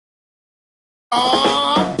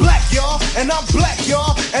I'm black, y'all, and I'm black,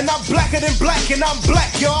 y'all, and I'm blacker than black, and I'm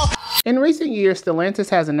black, y'all. In recent years, Stellantis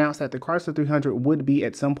has announced that the Chrysler 300 would be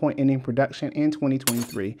at some point ending production in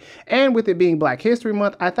 2023. And with it being Black History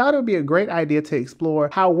Month, I thought it would be a great idea to explore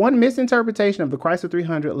how one misinterpretation of the Chrysler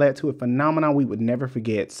 300 led to a phenomenon we would never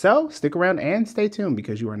forget. So stick around and stay tuned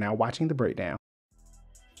because you are now watching the breakdown.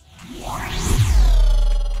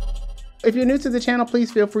 If you're new to the channel,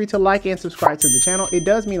 please feel free to like and subscribe to the channel. It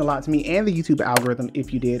does mean a lot to me and the YouTube algorithm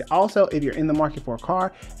if you did. Also, if you're in the market for a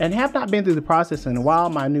car and have not been through the process in a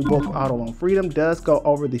while, my new book, Auto Loan Freedom, does go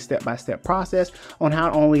over the step-by-step process on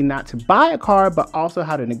how only not to buy a car, but also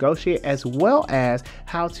how to negotiate, as well as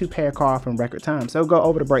how to pay a car off in record time. So go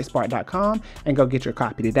over to breakspark.com and go get your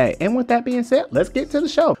copy today. And with that being said, let's get to the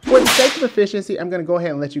show. For the sake of efficiency, I'm going to go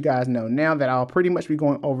ahead and let you guys know now that I'll pretty much be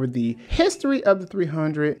going over the history of the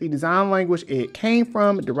 300, the design language it came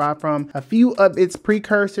from, derived from, a few of its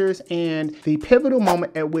precursors, and the pivotal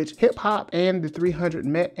moment at which hip hop and the 300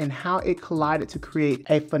 met and how it collided to create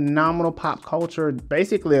a phenomenal pop culture,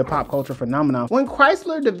 basically a pop culture phenomenon. When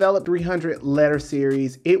Chrysler developed 300 letter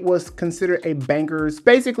series, it was considered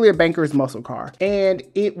basically a banker's muscle car. And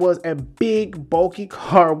it was a big, bulky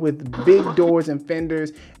car with big doors and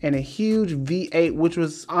fenders and a huge V8, which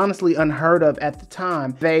was honestly unheard of at the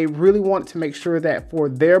time. They really wanted to make sure that for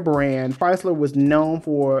their brand, Chrysler was known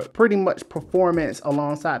for pretty much performance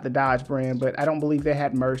alongside the Dodge brand, but I don't believe they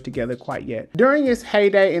had merged together quite yet. During its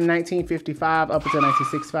heyday in 1955 up until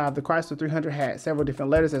 1965, the Chrysler 300 had several different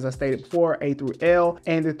letters, as I stated before, A through L,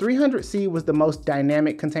 and the 300C was the most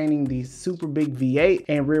dynamic, containing the super big V8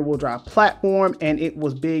 and rear wheel drive platform, and it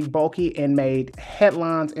was big, bulky, and made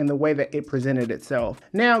headlines in the way that it presented itself.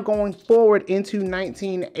 Now going forward into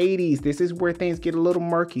 1980s, this is where things get a little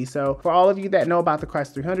murky. So for all of you that know about the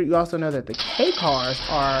Chrysler 300, you also know that the K cars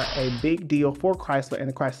are a big deal for Chrysler and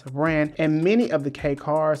the Chrysler brand, and many of the K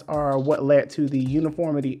cars are what led to the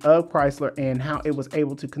uniformity of Chrysler and how it was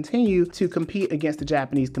able to continue to compete against the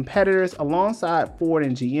Japanese competitors alongside Ford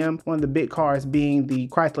and GM, one of the big cars being the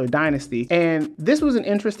Chrysler dynasty. And this was an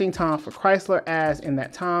interesting time for Chrysler, as in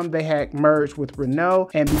that time they had merged with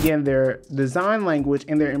Renault and began their design language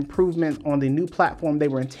and their improvements on the new platform they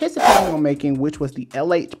were anticipating on making, which was the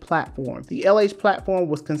LH platform. The LH platform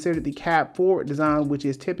was considered the cab forward design, which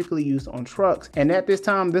is typically used on trucks, and at this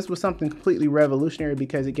time this was something completely revolutionary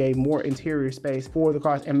because it gave more interior space for the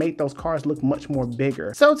cars and made those cars look much more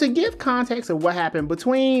bigger. So to give context of what happened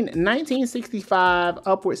between 1965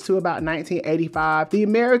 upwards to about 1985, the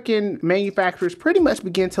American manufacturers pretty much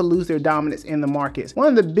began to lose their dominance in the markets. One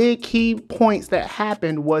of the big key points that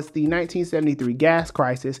happened was the 1973 gas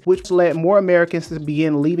crisis, which led more Americans to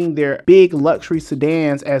begin leaving their big luxury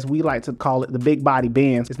sedans, as we like to call it, the big body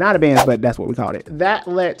Benz. It's not a Benz, but that's what we called it. That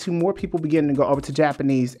led to more people beginning to go over to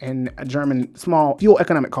Japanese and German small fuel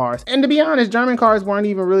economic cars. And to be honest, German cars weren't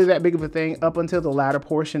even really that big of a thing up until the latter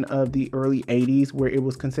portion of the early 80s, where it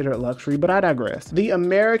was considered luxury, but I digress. The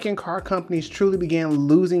American car companies truly began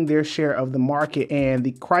losing their share of the market, and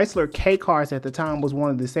the Chrysler K cars at the time was one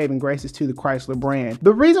of the saving graces to the Chrysler brand.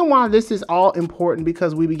 The reason why this is all important,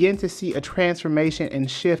 because we begin to see a transformation and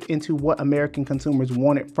shift into what American consumers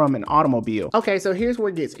wanted from an automobile. Okay, so here's where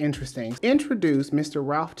it gets interesting. Introduce Mr.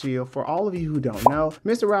 Ralph Gilles. For all of you who don't know,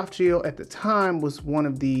 Mr. Ralph Gilles at the time was one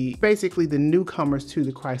of basically the newcomers to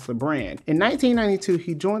the Chrysler brand. In 1992,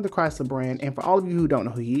 he joined the Chrysler brand, and for all of you who don't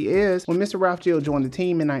know who he is, when Mr. Ralph Gilles joined the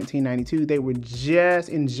team in 1992, they were just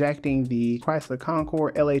injecting the Chrysler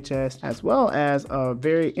Concorde LHS, as well as a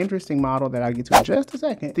very interesting model that I'll get to in just a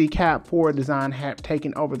second. The cab forward design had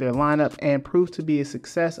taken over their lineup and proved to be a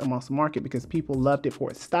success amongst the market because people loved it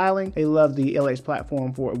for its styling. They loved the LH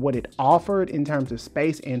platform for what it offered in terms of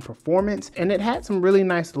space and performance, and it had some really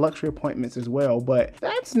nice luxury appointments as well, but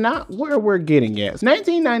that's not where we're getting at.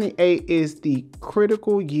 1998 is the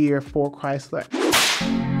critical year for Chrysler,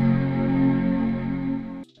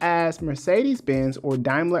 as Mercedes-Benz, or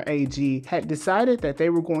Daimler AG, had decided that they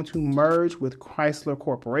were going to merge with Chrysler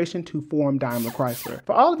Corporation to form Daimler Chrysler.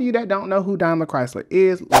 For all of you that don't know who Daimler Chrysler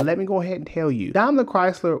is, let me go ahead and tell you. Daimler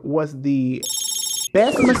Chrysler was the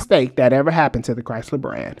best mistake that ever happened to the Chrysler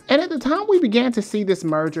brand. And at the time we began to see this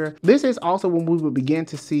merger, this is also when we would begin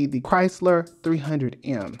to see the Chrysler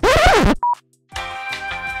 300M.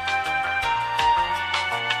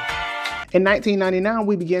 In 1999,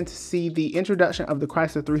 we began to see the introduction of the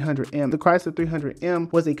Chrysler 300M. The Chrysler 300M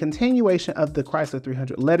was a continuation of the Chrysler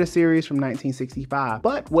 300 letter series from 1965.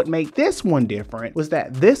 But what made this one different was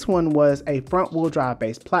that this one was a front-wheel drive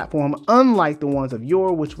based platform, unlike the ones of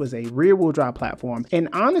yore, which was a rear-wheel drive platform. In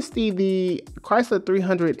honesty, the Chrysler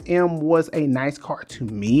 300M was a nice car to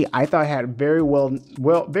me. I thought it had very well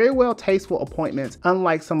tasteful appointments,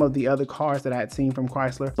 unlike some of the other cars that I had seen from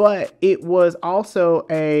Chrysler. But it was also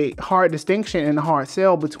a hard distinction and a hard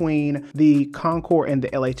sell between the Concord and the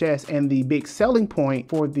LHS. And the big selling point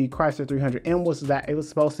for the Chrysler 300M was that it was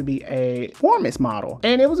supposed to be a performance model,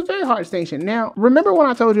 and it was a very hard distinction. Now, remember when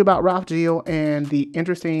I told you about Ralph Gilles and the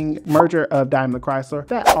interesting merger of Daimler Chrysler?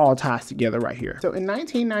 That all ties together right here. So in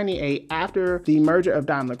 1998, after the merger of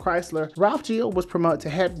Daimler Chrysler, Ralph Gilles was promoted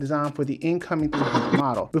to head of design for the incoming 300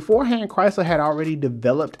 model. Beforehand, Chrysler had already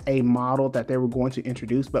developed a model that they were going to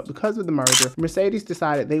introduce, but because of the merger, Mercedes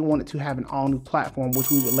decided they wanted to have an all-new platform,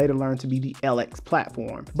 which we would later learn to be the LX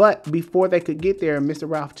platform. But before they could get there, Mr.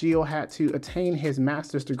 Ralph Gilles had to attain his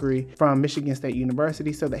master's degree from Michigan State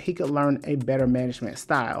University so that he could learn a better management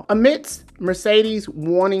style. Amidst Mercedes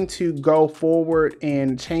wanting to go forward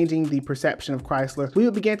and changing the perception of Chrysler, we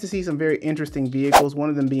would begin to see some very interesting vehicles, one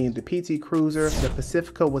of them being the PT Cruiser. The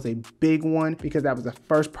Pacifica was a big one because that was the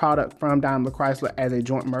first product from Daimler Chrysler as a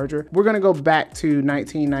joint merger. We're going to go back to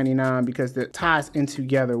 1999 because that ties in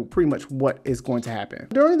together pretty much what is going to happen.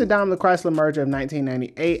 During the Daimler Chrysler merger of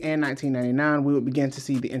 1998 and 1999, we would begin to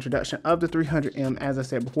see the introduction of the 300M, as I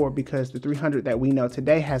said before, because the 300 that we know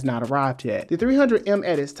today has not arrived yet. The 300M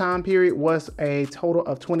at its time period was a total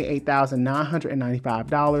of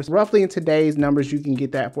 $28,995. Roughly in today's numbers, you can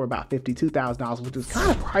get that for about $52,000, which is kind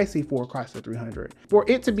of pricey for a Chrysler 300. For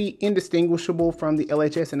it to be indistinguishable from the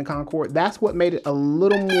LHS and the Concord, that's what made it a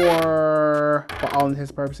little more, for all intents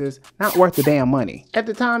and purposes, not worth the damn money. At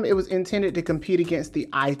the time, it was intended to compete against the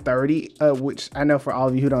i30, which I know for all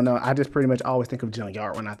of you who don't know, I just pretty much always think of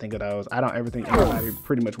junkyard when I think of those. I don't ever think anybody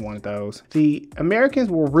pretty much wanted those. The Americans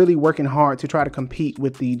were really working hard to try to compete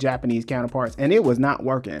with the Japanese counterparts, and it was not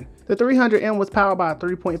working. The 300M was powered by a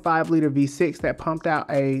 3.5 liter V6 that pumped out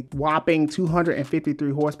a whopping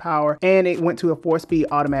 253 horsepower, and it went to a 4-speed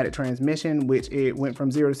automatic transmission, which it went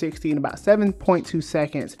from 0 to 60 in about 7.2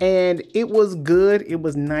 seconds. And it was good, it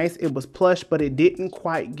was nice, it was plush, but it didn't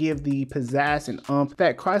quite give the pizzazz and oomph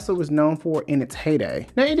that Chrysler was known for in its heyday.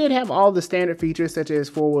 Now, it did have all the standard features such as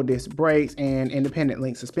 4-wheel disc brakes and independent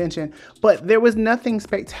link suspension, but there was nothing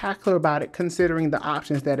spectacular about it considering the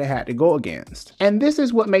options that it had to go against. And this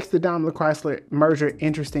is what makes the Daimler Chrysler merger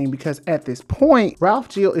interesting, because at this point,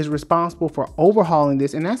 Ralph Gilles is responsible for overhauling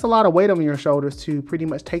this, and that's a lot of weight on your shoulders to pretty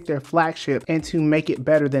much take their flagship and to make it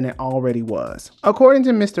better than it already was. According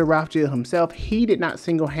to Mr. Ralph Gilles himself, he did not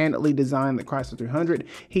single-handedly design the Chrysler 300.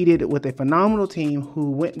 He did it with a phenomenal team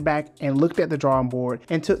who went back and looked at the drawing board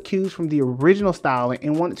and took cues from the original styling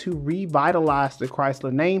and wanted to revitalize the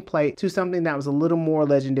Chrysler nameplate to something that was a little more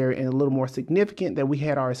legendary and a little more significant than we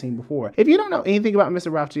had already seen before. If you don't know anything about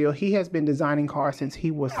Mr. Ralph Gilles, he has been designing cars since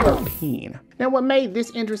he was 13. Now, what made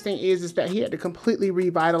this interesting is that he had to completely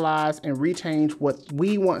revitalize and rechange what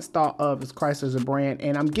we once thought of as Chrysler as a brand.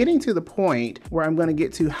 And I'm getting to the point where I'm going to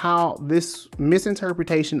get to how this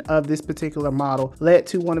misinterpretation of this particular model led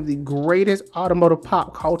to one of the greatest automotive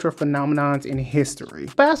pop culture phenomenons in history.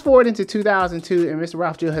 Fast forward into 2002, and Mr.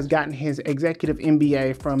 Ralph Gilles has gotten his executive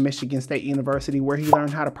MBA from Michigan State University, where he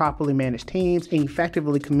learned how to properly manage teams and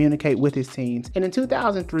effectively communicate with his teams. And in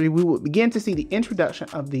 2003, we would begin to see the introduction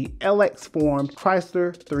of the LX formed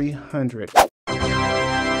Chrysler 300.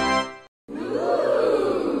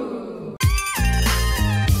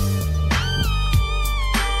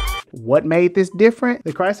 What made this different?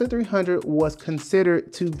 The Chrysler 300 was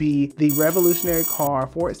considered to be the revolutionary car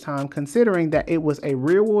for its time, considering that it was a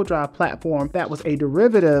rear-wheel drive platform that was a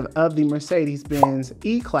derivative of the Mercedes-Benz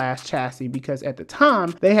E-Class chassis, because at the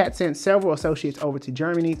time, they had sent several associates over to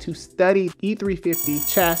Germany to study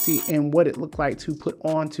E350 chassis and what it looked like to put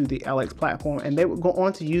onto the LX platform, and they would go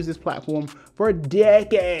on to use this platform for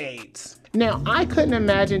decades. Now, I couldn't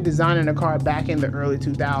imagine designing a car back in the early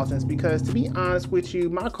 2000s because, to be honest with you,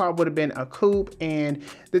 my car would have been a coupe, and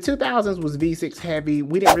the 2000s was V6 heavy.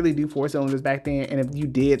 We didn't really do 4 cylinders back then, and if you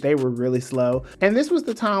did, they were really slow. And this was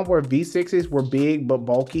the time where V6s were big but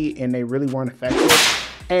bulky and they really weren't effective.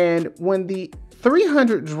 And when the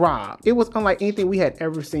 300 dropped, it was unlike anything we had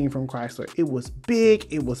ever seen from Chrysler. It was big,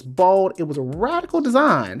 it was bold, it was a radical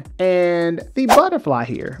design. And the butterfly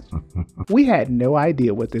here, we had no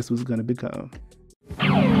idea what this was going to become.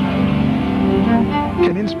 Can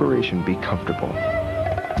inspiration be comfortable?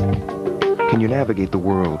 Can you navigate the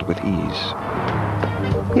world with ease?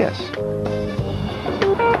 Yes,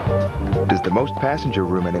 Does the most passenger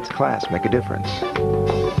room in its class make a difference?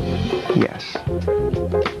 Yes.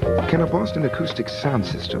 Can a Boston Acoustics sound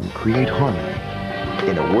system create harmony?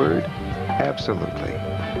 In a word, absolutely.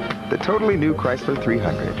 The totally new Chrysler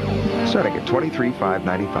 300, starting at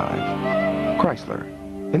 $23,595. Chrysler.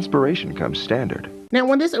 Inspiration comes standard. Now,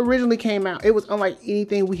 when this originally came out, it was unlike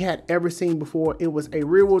anything we had ever seen before. It was a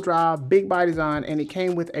rear-wheel drive, big body design, and it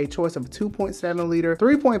came with a choice of 2.7 liter,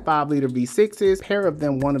 3.5 liter V6s, pair of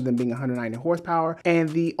them, one of them being 190 horsepower, and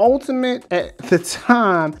the ultimate, at the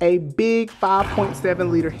time, a big 5.7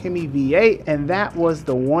 liter Hemi V8, and that was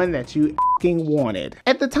the one that you wanted.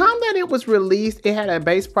 At the time that it was released, it had a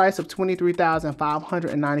base price of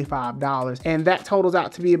 $23,595, and that totals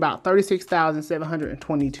out to be about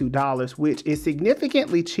 $36,722, which is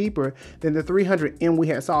significantly cheaper than the 300M we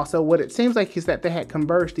had saw. So what it seems like is that they had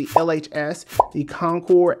converged the LHS, the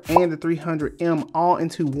Concorde, and the 300M all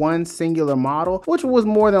into one singular model, which was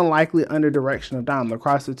more than likely under direction of Daimler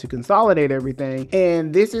Chrysler to consolidate everything.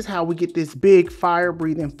 And this is how we get this big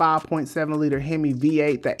fire-breathing 5.7 liter Hemi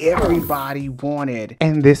V8 that everybody wanted,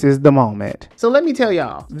 and this is the moment. So let me tell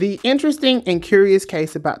y'all the interesting and curious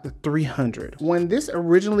case about the 300. When this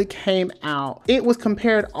originally came out, it was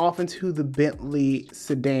compared often to the Bentley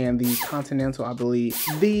sedan, the Continental, I believe.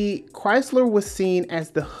 The Chrysler was seen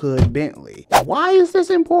as the hood Bentley. Why is this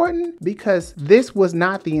important? Because this was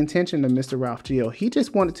not the intention of Mr. Ralph Gilles. He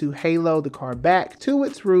just wanted to halo the car back to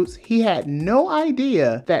its roots. He had no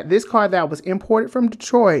idea that this car that was imported from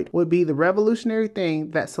Detroit would be the revolutionary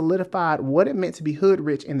thing that solidified what it meant to be hood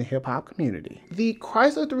rich in the hip hop community. The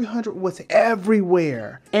Chrysler 300 was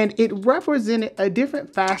everywhere, and it represented a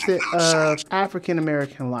different facet of African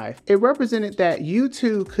American life. It represented that you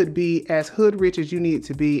too could be as hood rich as you need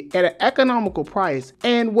to be at an economical price.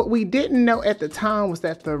 And what we didn't know at the time was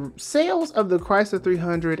that the sales of the Chrysler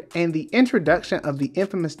 300 and the introduction of the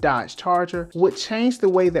infamous Dodge Charger would change the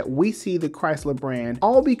way that we see the Chrysler brand,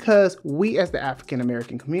 all because we as the African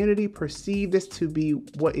American community perceive this to be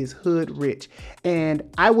what is hood rich. And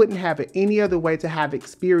I wouldn't have it any other way to have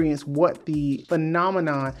experienced what the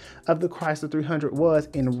phenomenon of the Chrysler 300 was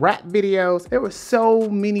in rap videos. There were so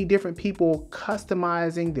many different people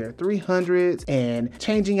customizing their 300s and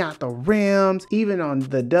changing out the rims. Even on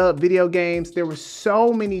the dub video games, there were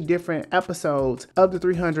so many different episodes of the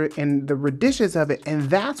 300 and the renditions of it, and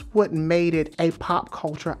that's what made it a pop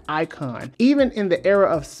culture icon. Even in the era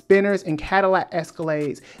of spinners and Cadillac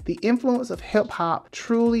Escalades, the influence of hip hop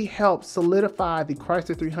truly helped solidify the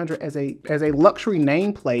Chrysler 300 as a luxury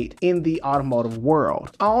nameplate in the automotive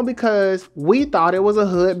world, all because we thought it was a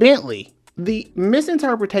hood Bentley. The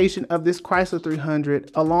misinterpretation of this Chrysler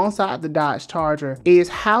 300 alongside the Dodge Charger is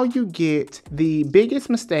how you get the biggest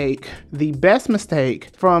mistake, the best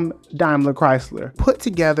mistake from Daimler Chrysler. Put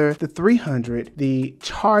together the 300, the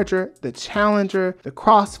Charger, the Challenger, the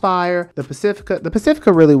Crossfire, the Pacifica. The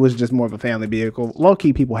Pacifica really was just more of a family vehicle.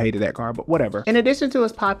 Low-key people hated that car, but whatever. In addition to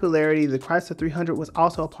its popularity, the Chrysler 300 was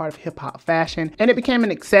also a part of hip-hop fashion, and it became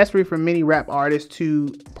an accessory for many rap artists to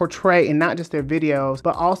portray in not just their videos,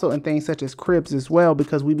 but also in things such as cribs as well,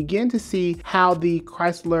 because we begin to see how the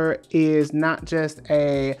Chrysler is not just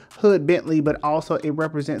a hood Bentley, but also it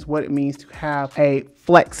represents what it means to have a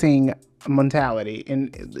flexing mentality.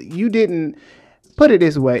 And you didn't, put it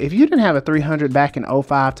this way, if you didn't have a 300 back in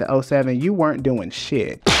 05 to 07, you weren't doing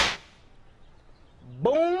shit.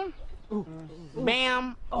 Boom,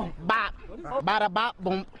 bam, bop, bada bop,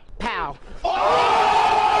 boom, pow.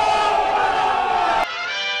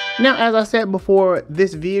 Now, as I said before,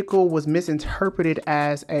 this vehicle was misinterpreted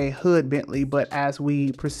as a hood Bentley, but as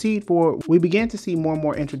we proceed forward, we began to see more and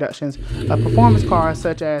more introductions of performance cars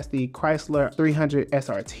such as the Chrysler 300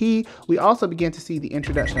 SRT. We also began to see the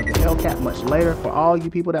introduction of the Hellcat much later. For all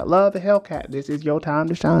you people that love the Hellcat, this is your time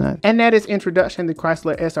to shine. And that is introduction, the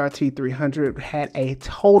Chrysler SRT 300 had a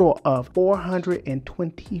total of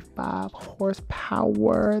 425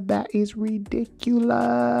 horsepower. That is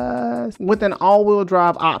ridiculous. With an all-wheel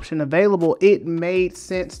drive option available, it made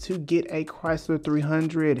sense to get a Chrysler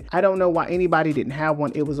 300. I don't know why anybody didn't have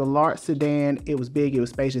one. It was a large sedan, it was big, it was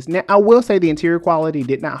spacious. Now, I will say the interior quality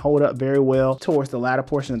did not hold up very well towards the latter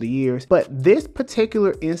portion of the years, but this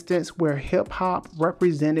particular instance where hip hop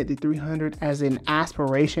represented the 300 as an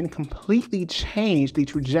aspiration completely changed the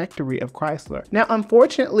trajectory of Chrysler. Now,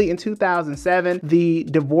 unfortunately, in 2007, the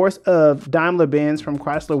divorce of Daimler-Benz from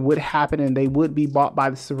Chrysler would happen, and they would be bought by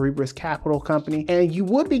the Cerebras Capital Company, and you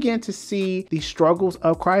would begin to see the struggles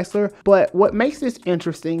of Chrysler, but what makes this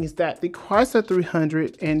interesting is that the Chrysler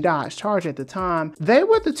 300 and Dodge Charger at the time, they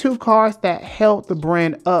were the two cars that held the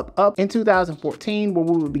brand up in 2014, where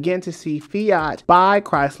we would begin to see Fiat buy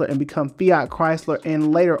Chrysler and become Fiat Chrysler,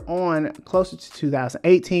 and later on, closer to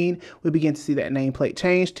 2018, we begin to see that nameplate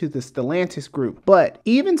change to the Stellantis group. But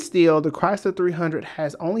even still, the Chrysler 300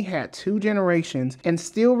 has only had 2 generations and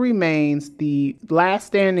still remains the last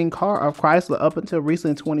standing car of Chrysler up until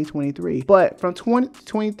recently in 2023. But from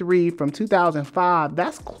 2023, from 2005,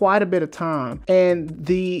 that's quite a bit of time. And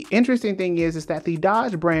the interesting thing is that the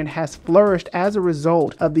Dodge brand has flourished as a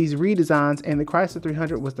result of these redesigns, and the Chrysler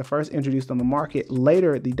 300 was the first introduced on the market,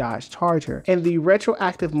 later the Dodge Charger. And the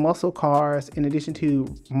retroactive muscle cars, in addition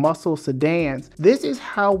to muscle sedans, this is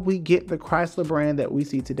how we get the Chrysler brand that we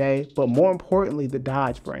see today, but more importantly, the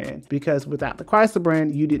Dodge brand, because without the Chrysler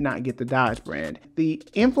brand, you did not get the Dodge brand. The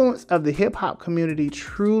influence of the hip hop community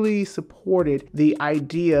truly supported the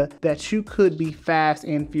idea that you could be fast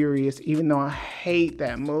and furious, even though I hate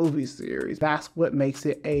that movie series. That's what makes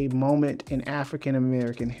it a moment in African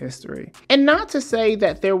American history. And not to say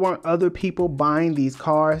that there weren't other people buying these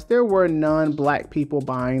cars. There were non-black people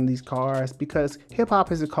buying these cars, because hip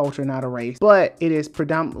hop is a culture, not a race, but it is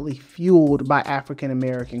predominantly fueled by African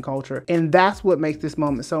American culture. And that's what makes this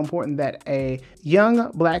moment so important, that a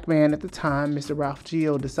young black man at the time, Mr. Ralph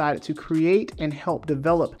Gio, decided to create and help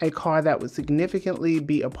develop a car that would significantly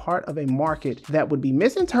be a part of a market that would be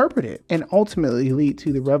misinterpreted and ultimately lead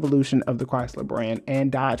to the revolution of the Chrysler brand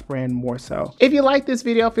and Dodge brand more so. If you like this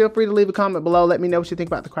video, feel free to leave a comment below. Let me know what you think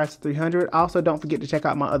about the Chrysler 300. Also, don't forget to check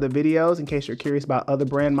out my other videos in case you're curious about other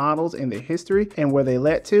brand models and their history and where they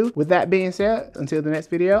led to. With that being said, until the next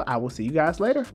video, I will see you guys later.